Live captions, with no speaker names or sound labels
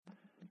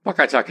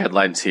Buckeye Talk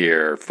headlines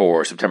here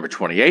for September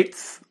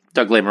 28th.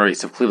 Doug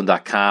Lesmerises of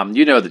Cleveland.com.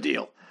 You know the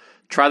deal.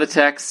 Try the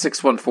text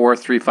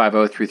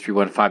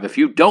 614-350-3315. If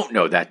you don't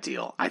know that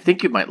deal, I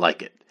think you might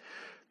like it.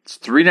 It's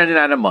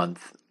 $3.99 a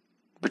month,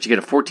 but you get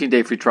a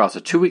 14-day free trial,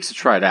 so 2 weeks to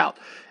try it out.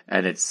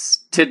 And it's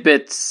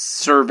tidbits,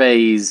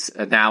 surveys,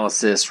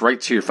 analysis right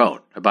to your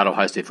phone about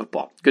Ohio State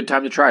football. Good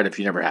time to try it if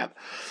you never have.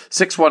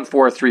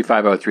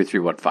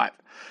 614-350-3315.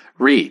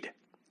 Read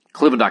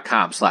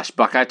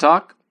Cleveland.com/Buckeye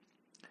Talk.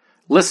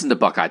 Listen to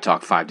Buckeye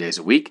Talk 5 days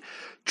a week.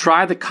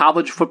 Try the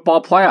College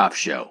Football Playoff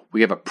Show.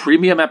 We have a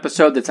premium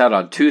episode that's out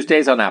on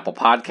Tuesdays on Apple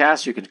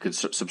Podcasts. You can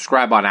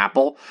subscribe on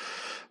Apple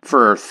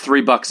for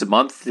 $3 a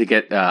month to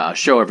get a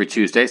show every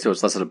Tuesday, so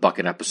it's less than $1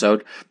 an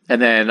episode.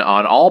 And then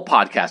on all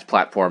podcast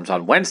platforms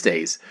on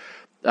Wednesdays,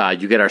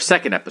 you get our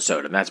second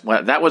episode, and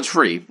that one's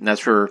free, and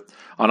that's for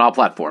on all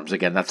platforms.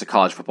 Again, that's the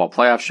College Football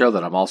Playoff Show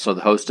that I'm also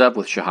the host of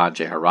with Shahan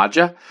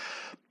Jeharaja.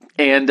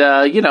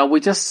 And, we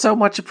just so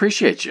much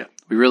appreciate you.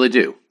 We really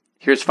do.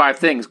 Here's 5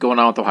 things going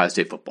on with Ohio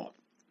State football.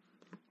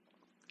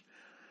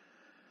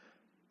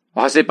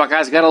 Ohio State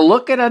Buckeyes got to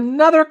look at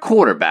another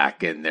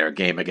quarterback in their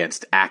game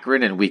against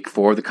Akron in Week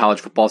 4 of the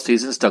college football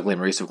season. It's Doug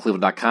Lesmerises of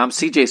Cleveland.com.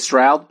 C.J.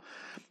 Stroud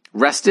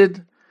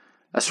rested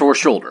a sore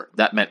shoulder.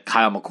 That meant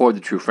Kyle McCord, the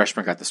true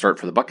freshman, got the start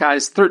for the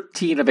Buckeyes.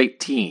 13 of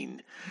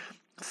 18,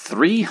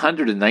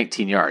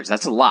 319 yards.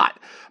 That's a lot,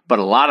 but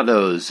a lot of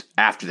those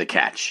after the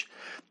catch.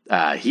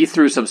 He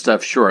threw some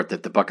stuff short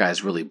that the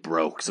Buckeyes really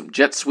broke. Some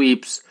jet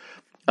sweeps.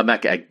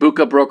 Emeka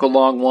Egbuka broke a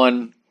long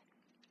one.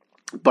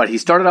 But he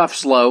started off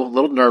slow, a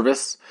little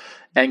nervous,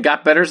 and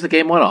got better as the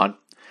game went on.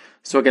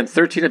 So again,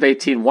 13 of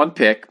 18, 1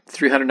 pick,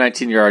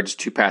 319 yards,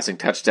 2 passing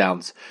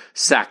touchdowns,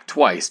 sacked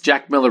twice.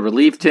 Jack Miller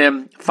relieved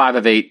him, 5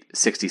 of 8,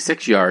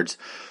 66 yards.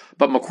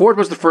 But McCord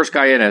was the first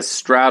guy in as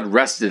Stroud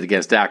rested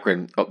against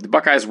Akron. The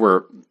Buckeyes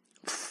were,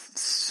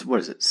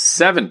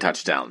 7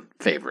 touchdown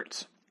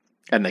favorites,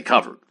 and they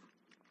covered.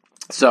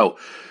 So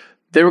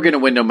they were going to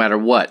win no matter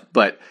what.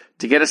 But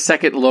to get a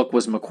second look,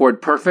 was McCord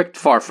perfect?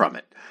 Far from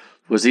it.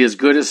 Was he as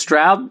good as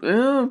Stroud?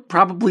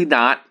 Probably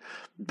not.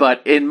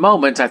 But in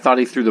moments, I thought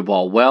he threw the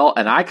ball well,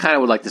 and I kind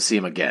of would like to see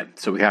him again.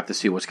 So we have to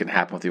see what's going to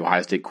happen with the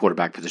Ohio State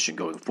quarterback position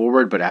going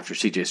forward. But after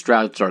C.J.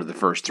 Stroud started the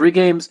first 3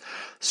 games,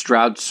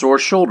 Stroud's sore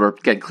shoulder,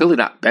 again, clearly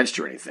not benched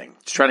or anything.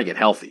 He's trying to get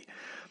healthy.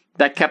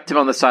 That kept him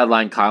on the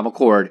sideline. Kyle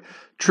McCord,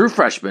 true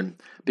freshman,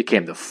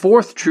 became the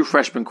 4th true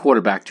freshman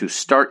quarterback to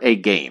start a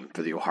game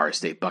for the Ohio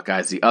State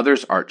Buckeyes. The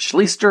others are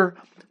Schleister,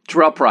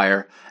 Terrell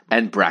Pryor,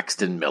 and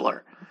Braxton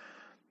Miller.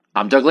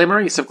 I'm Doug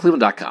Lesmerises of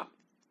Cleveland.com.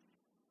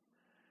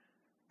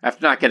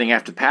 After not getting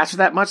after the passer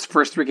that much, the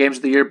first 3 games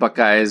of the year,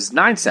 Buckeyes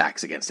 9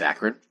 sacks against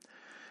Akron.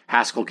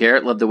 Haskell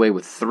Garrett led the way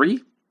with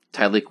 3.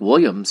 Tyleik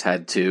Williams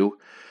had 2.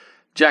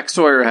 Jack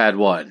Sawyer had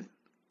 1.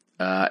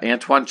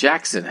 Antoine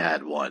Jackson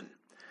had 1.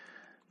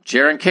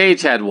 Jaron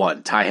Cage had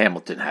 1. Ty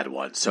Hamilton had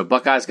 1. So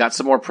Buckeyes got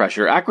some more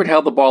pressure. Akron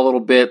held the ball a little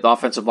bit. The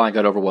offensive line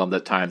got overwhelmed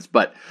at times,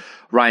 but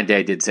Ryan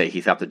Day did say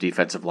he thought the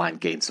defensive line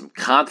gained some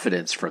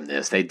confidence from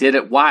this. They did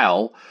it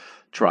while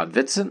Teron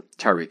Vincent,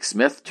 Tyreek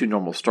Smith, 2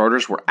 normal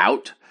starters, were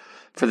out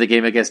for the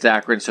game against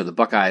Akron, so the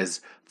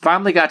Buckeyes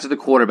finally got to the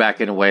quarterback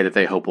in a way that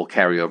they hope will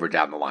carry over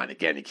down the line.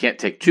 Again, you can't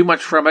take too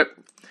much from it.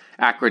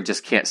 Akron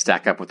just can't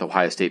stack up with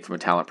Ohio State from a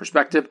talent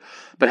perspective,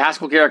 but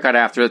Haskell Garrett got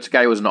after it. It's a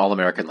guy who was an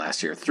All-American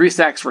last year. 3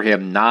 sacks for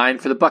him, 9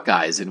 for the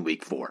Buckeyes in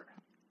Week 4.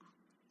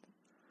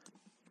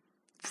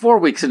 4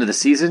 weeks into the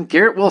season,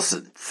 Garrett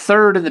Wilson,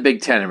 3rd in the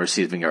Big Ten in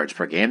receiving yards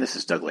per game. This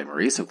is Doug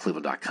Lesmerises of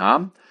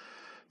Cleveland.com.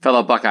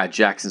 Fellow Buckeye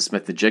Jackson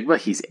Smith-Njigba,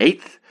 he's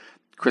 8th.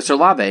 Chris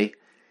Olave,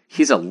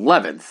 he's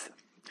 11th.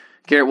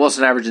 Garrett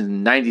Wilson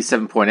averaging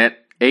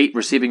 97.8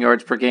 receiving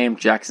yards per game.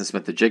 Jackson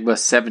Smith-Njigba,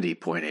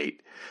 70.8.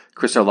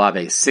 Chris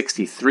Olave,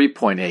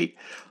 63.8.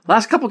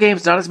 Last couple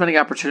games, not as many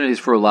opportunities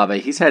for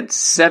Olave. He's had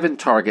 7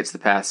 targets the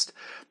past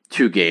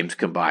 2 games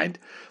combined.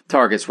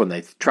 Targets when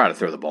they try to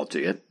throw the ball to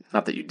you.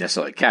 Not that you'd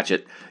necessarily catch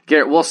it.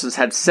 Garrett Wilson's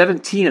had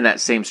 17 in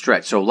that same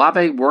stretch. So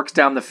Olave works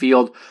down the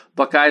field.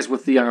 Buckeyes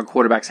with the younger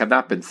quarterbacks have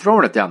not been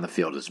throwing it down the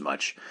field as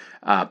much.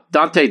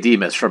 Dante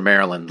Demas from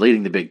Maryland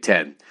leading the Big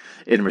Ten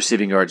in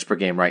receiving yards per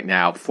game right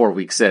now, 4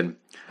 weeks in,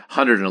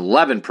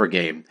 111 per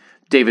game.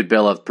 David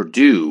Bell of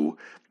Purdue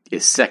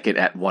is second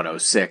at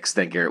 106.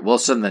 Then Garrett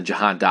Wilson, then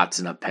Jahan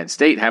Dotson of Penn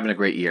State having a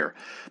great year.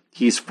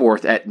 He's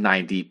 4th at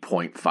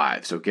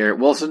 90.5. So Garrett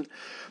Wilson,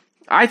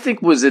 I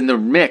think, was in the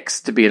mix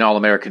to be an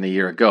All-American a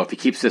year ago. If he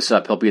keeps this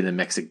up, he'll be in the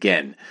mix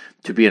again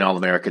to be an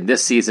All-American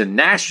this season.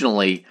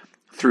 Nationally,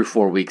 through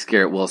 4 weeks,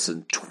 Garrett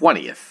Wilson,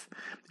 20th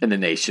in the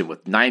nation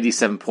with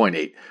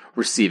 97.8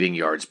 receiving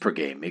yards per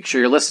game. Make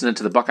sure you're listening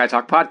to the Buckeye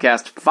Talk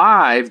podcast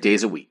 5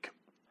 days a week.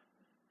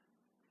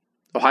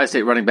 Ohio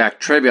State running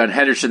back Travion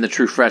Henderson, the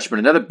true freshman,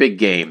 another big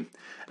game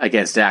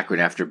against Akron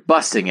after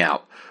busting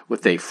out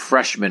with a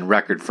freshman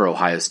record for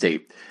Ohio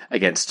State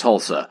against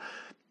Tulsa.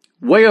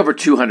 Way over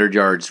 200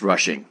 yards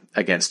rushing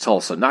against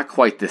Tulsa. Not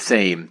quite the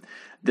same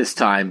this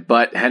time,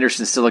 but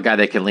Henderson's still a guy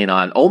they can lean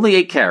on. Only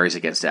 8 carries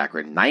against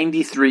Akron,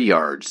 93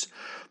 yards,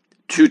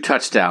 2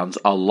 touchdowns,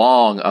 a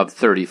long of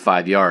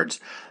 35 yards.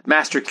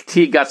 Master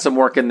Teague got some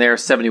work in there,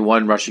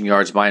 71 rushing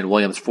yards, Miyan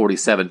Williams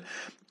 47.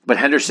 But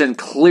Henderson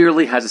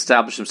clearly has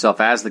established himself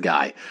as the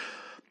guy.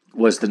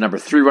 Was the number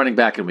 3 running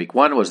back in week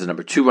 1, was the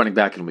number 2 running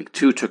back in week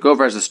 2, took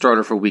over as a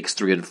starter for weeks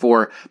 3 and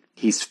 4.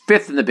 He's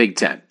 5th in the Big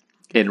Ten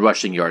in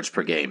rushing yards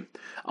per game,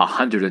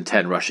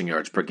 110 rushing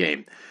yards per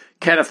game.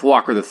 Kenneth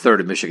Walker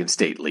III of Michigan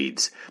State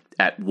leads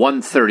at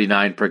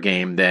 139 per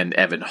game. Then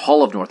Evan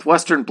Hull of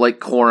Northwestern,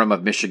 Blake Corum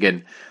of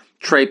Michigan,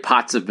 Trey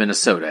Potts of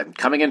Minnesota. And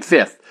coming in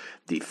 5th,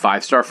 the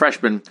 5-star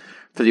freshman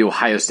for the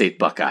Ohio State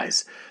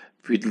Buckeyes.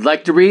 If you'd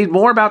like to read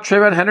more about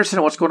TreVeyon Henderson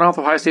and what's going on with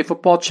Ohio State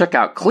football, check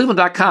out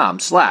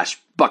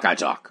cleveland.com/Buckeye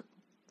Talk.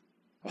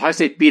 Ohio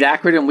State beat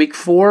Akron in week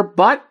 4,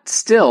 but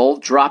still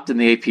dropped in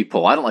the AP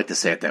poll. I don't like to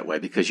say it that way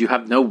because you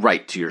have no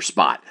right to your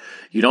spot.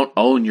 You don't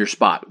own your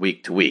spot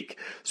week to week.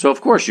 So, of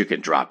course, you can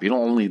drop. You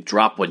don't only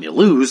drop when you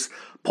lose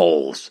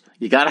polls.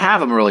 You got to have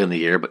them early in the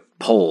year, but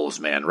polls,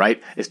 man,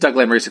 right? It's Doug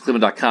Lesmerises at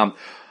Cleveland.com.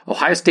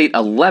 Ohio State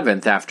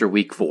 11th after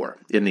week 4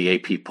 in the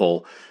AP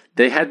poll.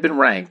 They had been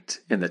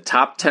ranked in the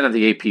top 10 of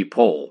the AP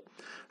poll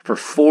for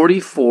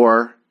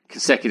 44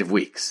 consecutive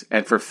weeks,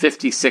 and for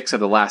 56 of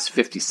the last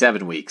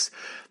 57 weeks.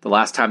 The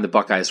last time the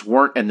Buckeyes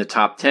weren't in the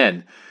top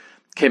 10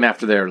 came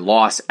after their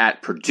loss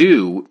at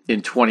Purdue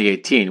in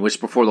 2018, which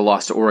before the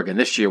loss to Oregon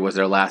this year was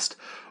their last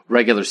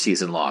regular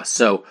season loss.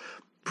 So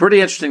pretty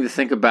interesting to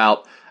think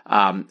about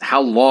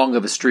how long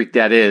of a streak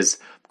that is.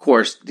 Of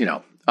course,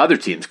 other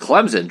teams,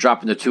 Clemson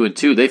dropping to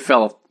 2-2, they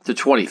fell to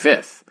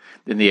 25th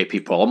in the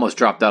AP poll, almost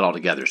dropped out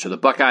altogether. So the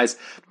Buckeyes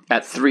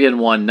at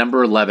 3-1,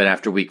 number 11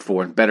 after week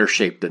 4, in better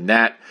shape than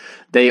that.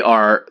 They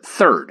are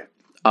 3rd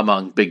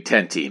among Big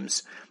Ten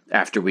teams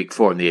after week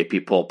 4 in the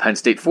AP poll. Penn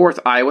State 4th,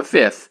 Iowa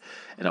 5th,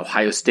 and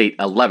Ohio State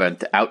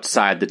 11th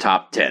outside the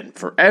top 10.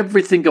 For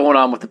everything going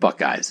on with the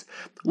Buckeyes,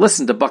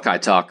 listen to Buckeye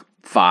Talk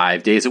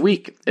 5 days a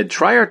week and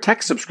try our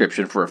text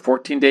subscription for a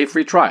 14-day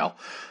free trial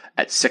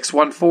at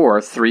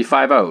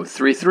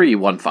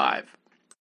 614-350-3315.